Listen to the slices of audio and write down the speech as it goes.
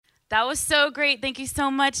That was so great. Thank you so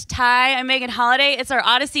much, Ty. I'm Megan Holiday. It's our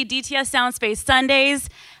Odyssey DTS Sound Space Sundays,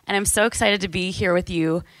 and I'm so excited to be here with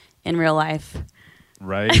you in real life.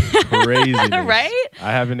 Right? Crazy. Right?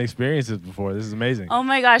 I haven't experienced this before. This is amazing. Oh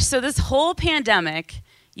my gosh. So this whole pandemic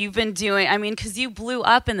you've been doing, I mean, because you blew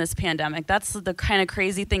up in this pandemic. That's the kind of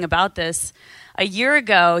crazy thing about this. A year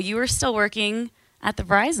ago, you were still working at the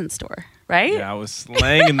Verizon store, right? Yeah, I was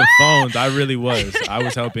slanging the phones. I really was. I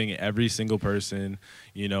was helping every single person,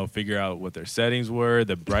 figure out what their settings were,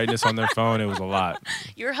 the brightness on their phone. It was a lot.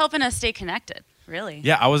 You were helping us stay connected, really.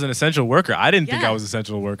 Yeah, I was an essential worker. I didn't think I was an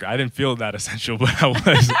essential worker. I didn't feel that essential, but I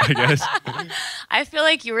was, I guess. I feel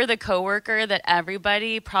like you were the coworker that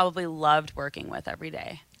everybody probably loved working with every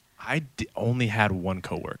day. I only had one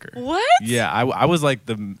coworker. What? Yeah, I was like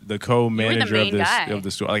the co-manager of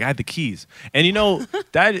the store. Like I had the keys, and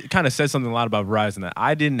that kind of says something a lot about Verizon. That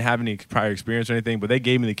I didn't have any prior experience or anything, but they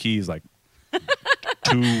gave me the keys like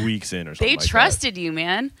 2 weeks in or something. They trusted you,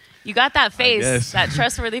 man. You got that face, that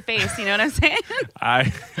trustworthy face. You know what I'm saying?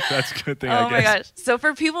 That's a good thing. I guess. Oh my gosh! So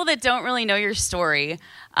for people that don't really know your story,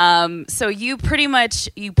 so you pretty much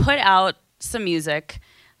put out some music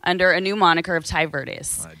under a new moniker of Tai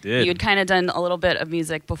Verdes. I did. You had kind of done a little bit of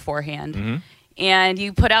music beforehand. And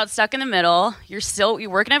you put out Stuck in the Middle. You're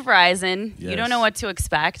working at Verizon. Yes. You don't know what to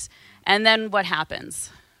expect. And then what happens?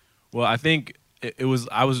 Well, I think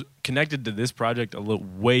I was connected to this project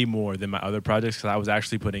way more than my other projects because I was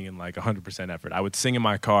actually putting in like 100% effort. I would sing in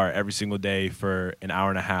my car every single day for an hour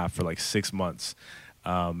and a half for like 6 months.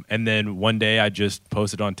 And then one day I just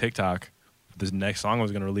posted on TikTok this next song I was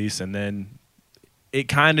going to release, and then it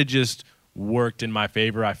kind of just worked in my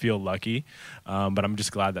favor. I feel lucky, but I'm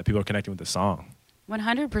just glad that people are connecting with the song.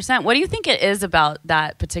 100%. What do you think it is about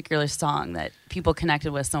that particular song that people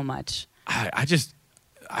connected with so much? I just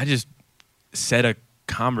said a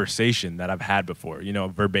conversation that I've had before,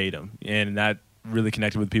 verbatim, and that really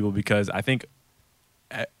connected with people because I think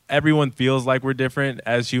everyone feels like we're different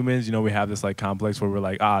as humans. We have this like complex where we're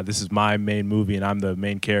like, this is my main movie and I'm the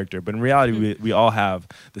main character. But in reality, we all have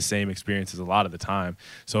the same experiences a lot of the time.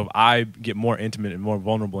 So if I get more intimate and more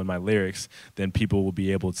vulnerable in my lyrics, then people will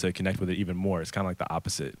be able to connect with it even more. It's kind of like the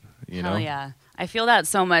opposite, Hell yeah. I feel that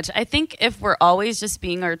so much. I think if we're always just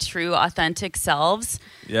being our true, authentic selves,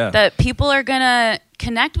 that people are going to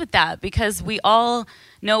connect with that because we all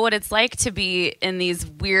know what it's like to be in these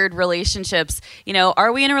weird relationships.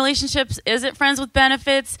 Are we in a relationship? Is it friends with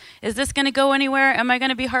benefits? Is this going to go anywhere? Am I going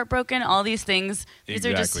to be heartbroken? All these things. These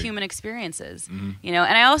are just human experiences. And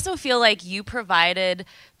I also feel like you provided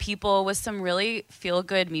people with some really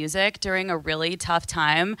feel-good music during a really tough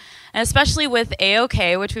time, and especially with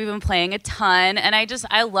A-OK, which we've been playing a ton. And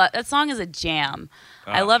I love that song is a jam.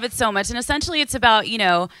 I love it so much. And essentially it's about,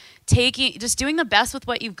 just doing the best with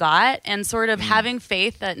what you've got and sort of having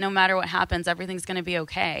faith that no matter what happens, everything's going to be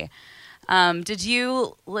okay.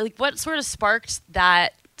 What sort of sparked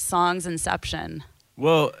that song's inception?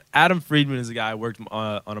 Well, Adam Friedman is the guy I worked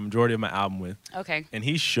on a majority of my album with. Okay. And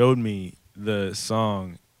he showed me the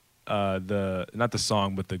song, not the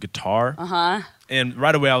song, but the guitar. And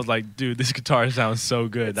right away I was like, dude, this guitar sounds so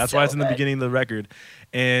good. That's why it's in the beginning of the record.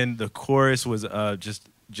 And the chorus was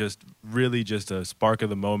just really just a spark of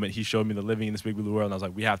the moment. He showed me the Living in This Big Blue World, and I was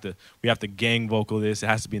like, we have to gang vocal this. It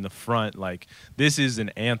has to be in the front. Like, this is an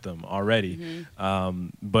anthem already.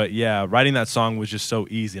 But yeah, writing that song was just so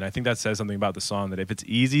easy, and I think that says something about the song, that if it's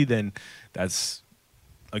easy, then that's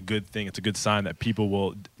a good thing. It's a good sign that people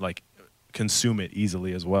will like consume it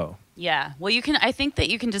easily as well. Yeah. Well, I think that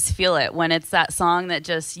you can just feel it when it's that song that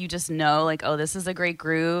you just know, like, oh, this is a great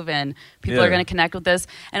groove and people are going to connect with this.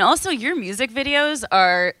 And also your music videos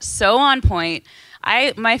are so on point.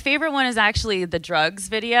 My favorite one is actually the Drugs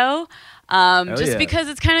video. Because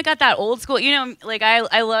it's kind of got that old school,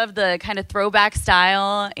 I love the kind of throwback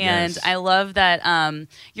style. And I love that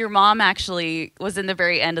your mom actually was in the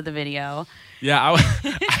very end of the video. Yeah,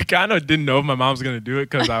 I kind of didn't know if my mom was going to do it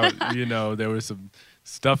because there was some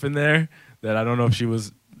stuff in there that I don't know if she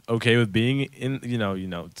was okay with being in,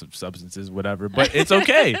 some substances, whatever. But it's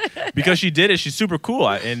okay because she did it. She's super cool.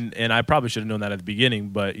 And I probably should have known that at the beginning.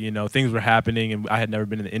 But, things were happening and I had never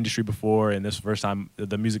been in the industry before. And this was the first time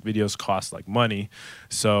the music videos cost like money.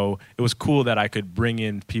 So it was cool that I could bring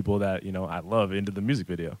in people that, I love into the music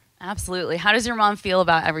video. Absolutely. How does your mom feel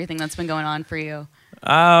about everything that's been going on for you?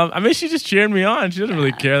 She just cheered me on. She doesn't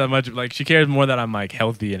really care that much. Like, she cares more that I'm like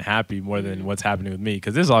healthy and happy more than what's happening with me.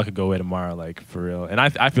 Because this all could go away tomorrow, like for real. And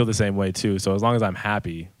I feel the same way too. So as long as I'm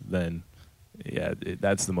happy, then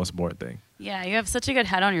that's the most important thing. Yeah, you have such a good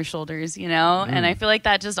head on your shoulders, you know? And I feel like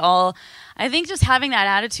that I think just having that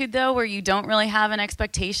attitude, though, where you don't really have an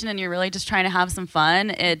expectation and you're really just trying to have some fun,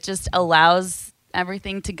 it just allows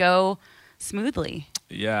everything to go smoothly.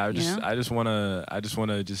 Yeah, I just want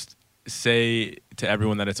to just say to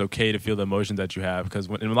everyone that it's okay to feel the emotions that you have, because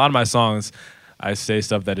in a lot of my songs, I say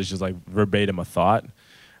stuff that is just like verbatim a thought,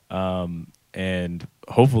 and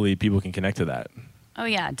hopefully people can connect to that. Oh,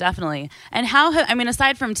 yeah, definitely. And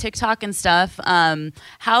aside from TikTok and stuff,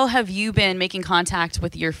 how have you been making contact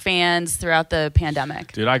with your fans throughout the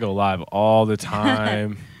pandemic? Dude, I go live all the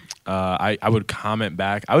time. I would comment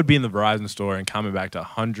back. I would be in the Verizon store and comment back to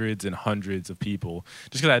hundreds and hundreds of people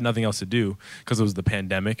just because I had nothing else to do, because it was the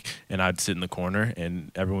pandemic and I'd sit in the corner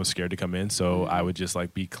and everyone was scared to come in. So I would just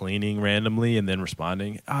like be cleaning randomly and then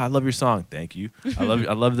responding, I love your song. Thank you. I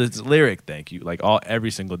love this lyric. Thank you. Like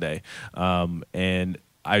every single day. And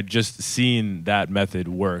I just seen that method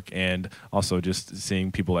work, and also just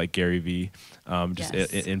seeing people like Gary Vee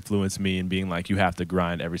it influenced me in being like, you have to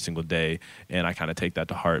grind every single day. And I kind of take that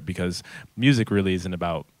to heart, because music really isn't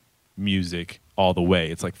about music all the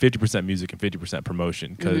way. It's like 50% music and 50%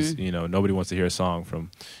 promotion, because nobody wants to hear a song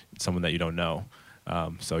from someone that you don't know.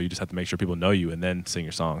 So you just have to make sure people know you and then sing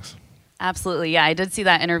your songs. Absolutely. Yeah, I did see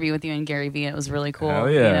that interview with you and Gary Vee. It was really cool. Hell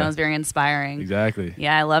yeah. It was very inspiring. Exactly.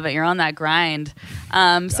 Yeah, I love it. You're on that grind.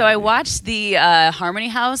 So I watched the Harmony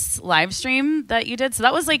House live stream that you did. So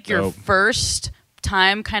that was like your first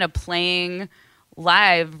time kind of playing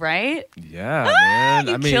live, right? Yeah, man.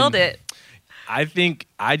 You killed it. I think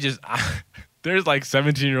there's like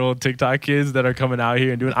 17-year-old TikTok kids that are coming out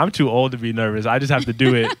here and doing. I'm too old to be nervous. I just have to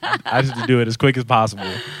do it. I just have to do it as quick as possible.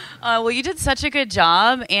 Well, you did such a good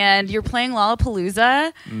job, and you're playing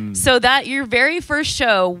Lollapalooza, so that your very first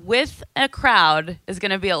show with a crowd is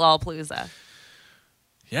going to be at Lollapalooza.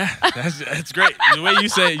 Yeah, that's great. The way you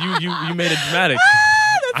say it, you made it dramatic.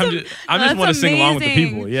 I just want to sing along with the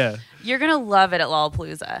people. Yeah. You're going to love it at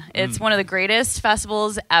Lollapalooza. It's one of the greatest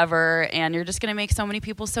festivals ever, and you're just going to make so many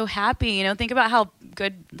people so happy. You know, think about how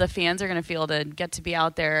good the fans are going to feel to get to be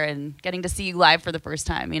out there and getting to see you live for the first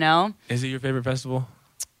time, you know? Is it your favorite festival?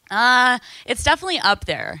 It's definitely up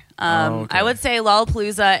there. Okay. I would say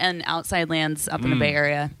Lollapalooza and Outside Lands up in the Bay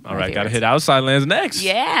Area. All right, got to hit Outside Lands next.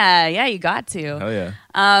 Yeah, you got to. Hell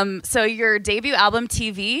yeah. So your debut album,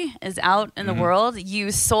 TV, is out in the world.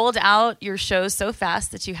 You sold out your shows so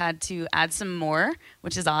fast that you had to add some more,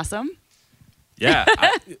 which is awesome. Yeah,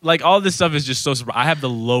 like all this stuff is just so surprising. I have the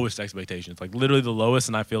lowest expectations, like literally the lowest,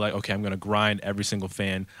 and I feel like, okay, I'm going to grind every single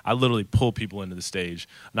fan. I literally pull people into the stage,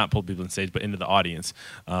 not pull people in the stage, but into the audience,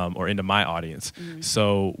 or into my audience.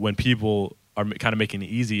 So when people are kind of making it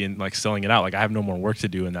easy and like selling it out, like I have no more work to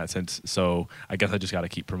do in that sense. So I guess I just got to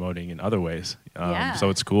keep promoting in other ways. So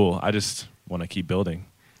it's cool. I just want to keep building.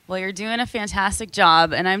 Well, you're doing a fantastic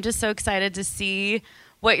job, and I'm just so excited to see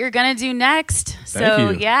what you're going to do next. Thank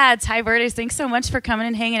you. Yeah, Tai Verdes, thanks so much for coming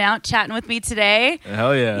and hanging out, chatting with me today.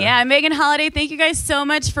 Hell yeah. Yeah, I'm Megan Holiday. Thank you guys so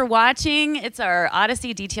much for watching. It's our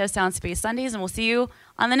Odyssey DTS Sound Space Sundays, and we'll see you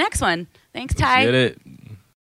on the next one. Thanks, Tai. Get it.